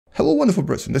Hello wonderful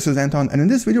person, this is Anton, and in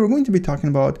this video we're going to be talking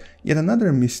about yet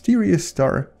another mysterious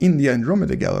star in the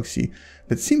Andromeda galaxy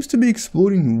that seems to be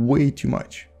exploding way too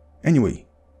much. Anyway,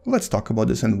 let's talk about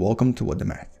this and welcome to What the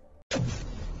Math.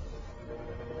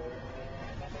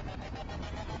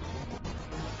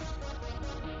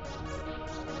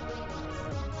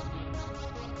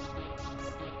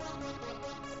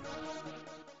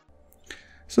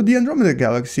 So the Andromeda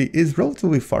galaxy is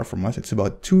relatively far from us. It's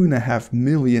about 2.5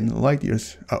 million light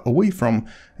years away from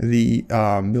the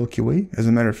Milky Way. As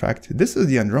a matter of fact, this is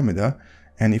the Andromeda,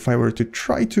 and if I were to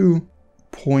try to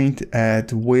point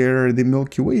at where the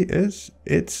Milky Way is,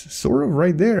 it's sort of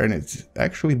right there, and it's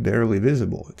actually barely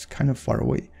visible. It's kind of far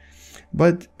away.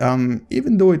 But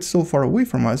even though it's so far away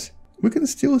from us, we can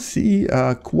still see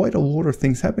quite a lot of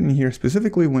things happening here,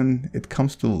 specifically when it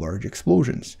comes to large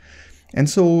explosions. And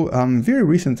so very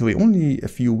recently, only a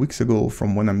few weeks ago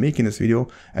from when I'm making this video,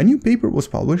 a new paper was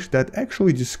published that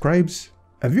actually describes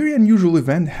a very unusual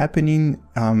event happening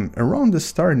around the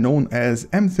star known as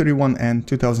M31N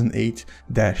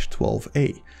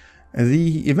 2008-12A.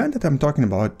 The event that I'm talking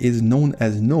about is known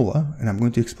as NOVA, and I'm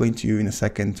going to explain to you in a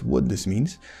second what this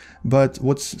means. But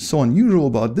what's so unusual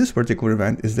about this particular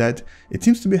event is that it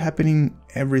seems to be happening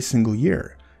every single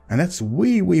year. And that's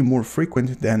way more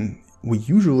frequent than we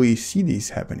usually see these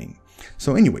happening.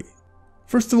 So anyway,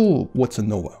 first of all, what's a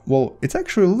nova? Well, it's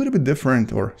actually a little bit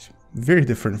different, or very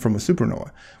different from a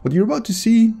supernova. What you're about to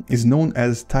see is known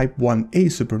as type 1a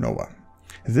supernova.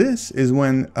 This is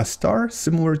when a star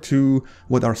similar to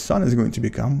what our sun is going to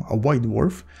become, a white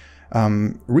dwarf,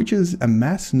 reaches a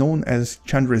mass known as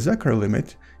Chandrasekhar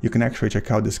limit. You can actually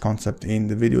check out this concept in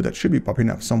the video that should be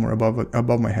popping up somewhere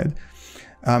above my head.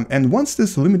 And once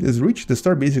this limit is reached, the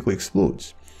star basically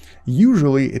explodes.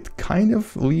 Usually it kind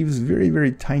of leaves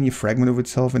very tiny fragment of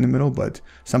itself in the middle, but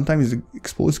sometimes it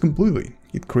explodes completely.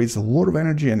 It creates a lot of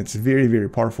energy and it's very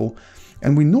powerful.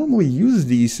 And we normally use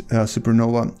these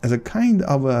supernova as a kind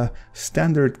of a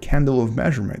standard candle of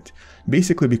measurement.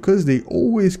 Basically because they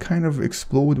always kind of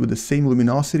explode with the same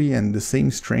luminosity and the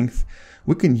same strength,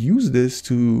 we can use this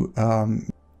to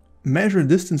measure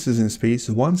distances in space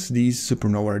once these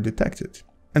supernovae are detected.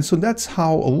 And so that's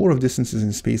how a lot of distances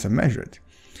in space are measured.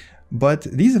 But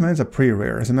these events are pretty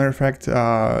rare. As a matter of fact,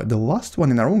 the last one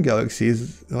in our own galaxy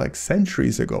is like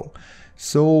centuries ago.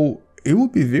 So it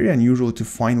would be very unusual to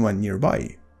find one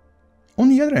nearby. On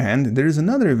the other hand, there is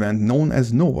another event known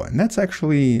as nova, and that's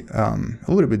actually a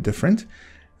little bit different.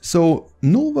 So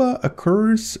nova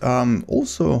occurs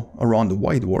also around the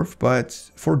white dwarf, but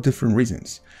for different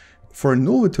reasons. For a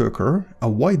nova to occur, a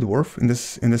white dwarf, in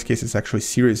this case it's actually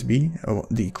Sirius B,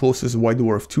 the closest white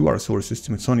dwarf to our solar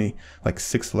system, it's only like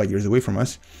 6 light years away from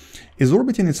us, is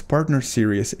orbiting its partner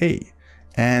Sirius A.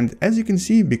 And as you can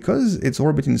see, because it's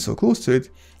orbiting so close to it,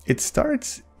 it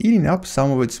starts eating up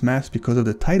some of its mass because of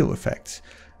the tidal effects.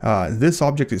 This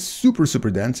object is super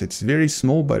dense, it's very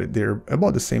small, but they're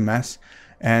about the same mass.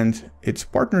 And its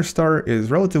partner star is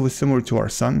relatively similar to our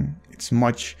sun, it's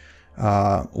much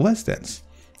less dense.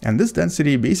 And this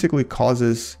density basically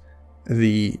causes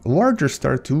the larger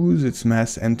star to lose its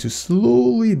mass and to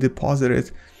slowly deposit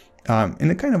it in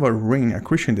a kind of a ring,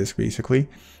 accretion disk basically,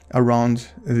 around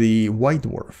the white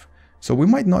dwarf. So we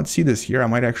might not see this here. I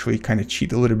might actually kind of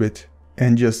cheat a little bit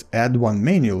and just add one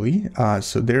manually.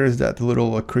 So there is that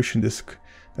little accretion disk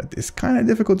that is kind of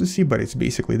difficult to see, but it's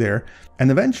basically there.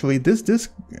 And eventually this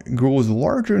disk grows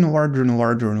larger and larger and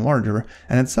larger and larger,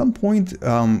 and at some point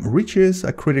reaches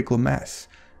a critical mass,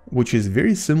 which is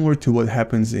very similar to what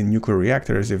happens in nuclear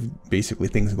reactors if basically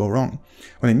things go wrong.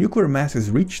 When a nuclear mass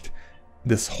is reached,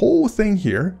 this whole thing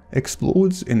here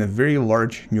explodes in a very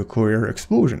large nuclear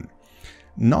explosion.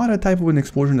 Not a type of an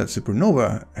explosion that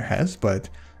supernova has, but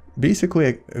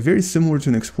basically very similar to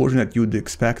an explosion that you would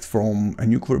expect from a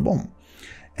nuclear bomb.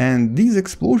 And these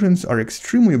explosions are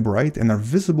extremely bright and are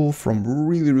visible from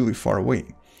really far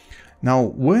away. Now,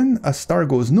 when a star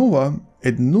goes nova,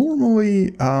 it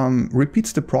normally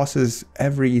repeats the process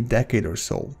every decade or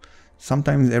so.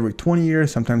 Sometimes every 20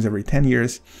 years, sometimes every 10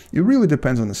 years. It really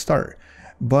depends on the star.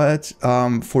 But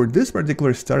for this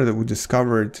particular star that we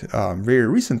discovered very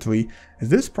recently,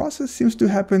 this process seems to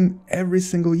happen every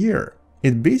single year.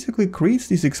 It basically creates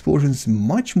these explosions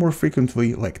much more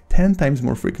frequently, like 10 times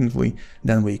more frequently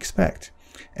than we expect.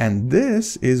 And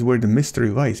this is where the mystery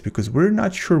lies, because we're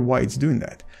not sure why it's doing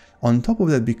that. On top of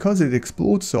that, because it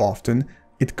explodes so often,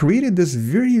 it created this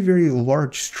very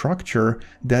large structure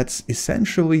that's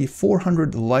essentially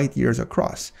 400 light years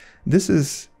across. This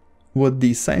is what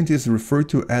the scientists refer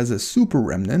to as a super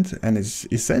remnant, and is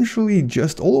essentially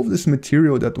just all of this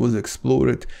material that was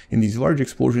exploded in these large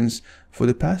explosions for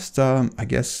the past, I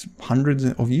guess, hundreds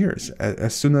of years,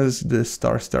 as soon as the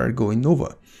star started going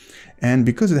nova. And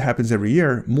because it happens every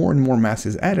year, more and more mass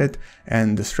is added,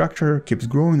 and the structure keeps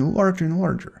growing larger and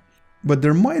larger. But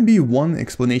there might be one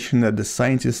explanation that the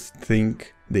scientists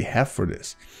think they have for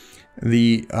this.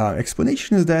 The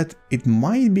explanation is that it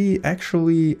might be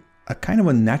actually a kind of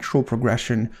a natural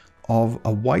progression of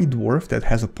a white dwarf that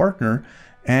has a partner,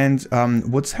 and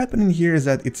what's happening here is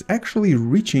that it's actually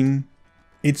reaching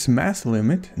its mass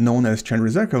limit, known as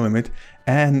Chandrasekhar limit,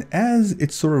 and as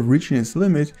it's sort of reaching its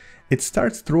limit, it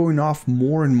starts throwing off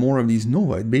more and more of these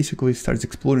nova. It basically starts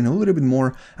exploding a little bit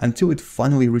more until it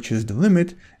finally reaches the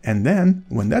limit, and then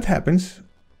when that happens,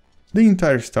 the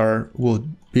entire star will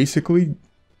basically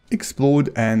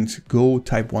explode and go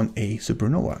type 1a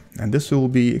supernova. And this will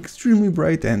be extremely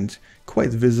bright and quite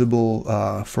visible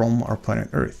from our planet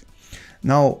Earth.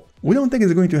 Now, we don't think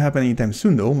it's going to happen anytime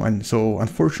soon though, and so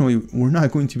unfortunately we're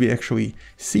not going to be actually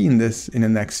seeing this in the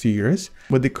next few years,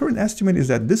 but the current estimate is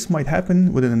that this might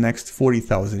happen within the next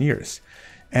 40,000 years.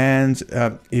 And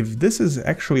if this is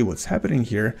actually what's happening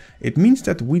here, it means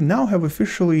that we now have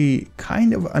officially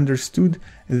kind of understood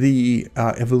the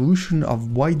evolution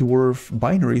of white dwarf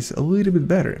binaries a little bit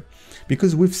better.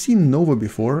 Because we've seen nova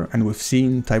before, and we've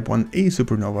seen type 1a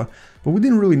supernova, but we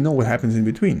didn't really know what happens in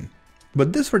between.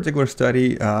 But this particular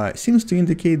study seems to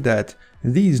indicate that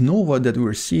these nova that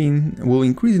we're seeing will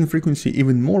increase in frequency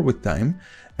even more with time,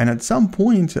 and at some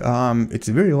point it's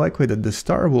very likely that the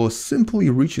star will simply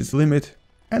reach its limit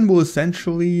and will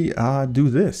essentially do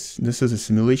this. This is a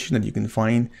simulation that you can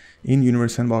find in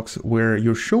Universe Sandbox where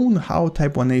you're shown how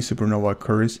type 1a supernova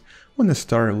occurs when the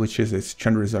star reaches its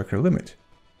Chandrasekhar limit.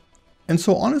 And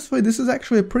so honestly, this is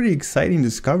actually a pretty exciting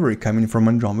discovery coming from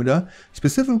Andromeda,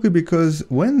 specifically because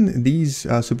when these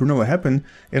supernova happen,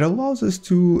 it allows us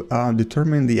to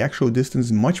determine the actual distance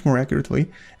much more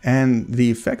accurately, and the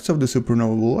effects of the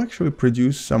supernova will actually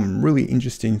produce some really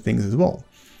interesting things as well.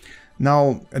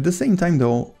 Now, at the same time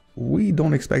though, we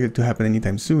don't expect it to happen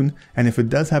anytime soon, and if it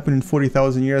does happen in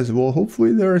 40,000 years, well,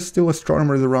 hopefully there are still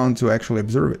astronomers around to actually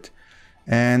observe it.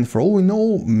 And for all we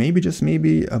know, maybe, just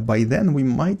maybe, by then we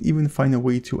might even find a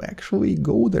way to actually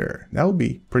go there. That would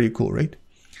be pretty cool, right?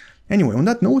 Anyway, on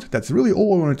that note, that's really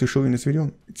all I wanted to show you in this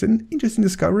video. It's an interesting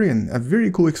discovery and a very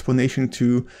cool explanation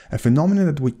to a phenomenon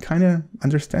that we kind of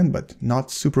understand, but not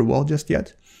super well just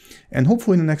yet. And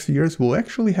hopefully in the next few years, we'll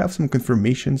actually have some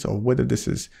confirmations of whether this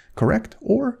is correct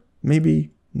or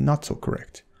maybe not so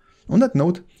correct. On that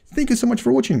note, thank you so much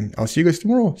for watching. I'll see you guys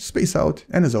tomorrow. Space out,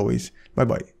 and as always,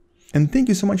 bye-bye. And thank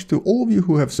you so much to all of you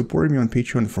who have supported me on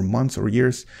Patreon for months or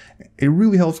years. It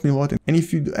really helps me a lot. And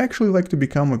if you'd actually like to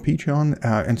become a Patreon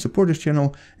and support this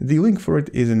channel, the link for it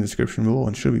is in the description below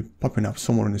and should be popping up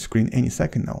somewhere on the screen any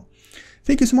second now.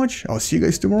 Thank you so much. I'll see you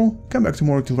guys tomorrow. Come back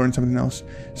tomorrow to learn something else.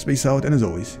 Space out, and as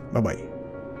always, bye-bye.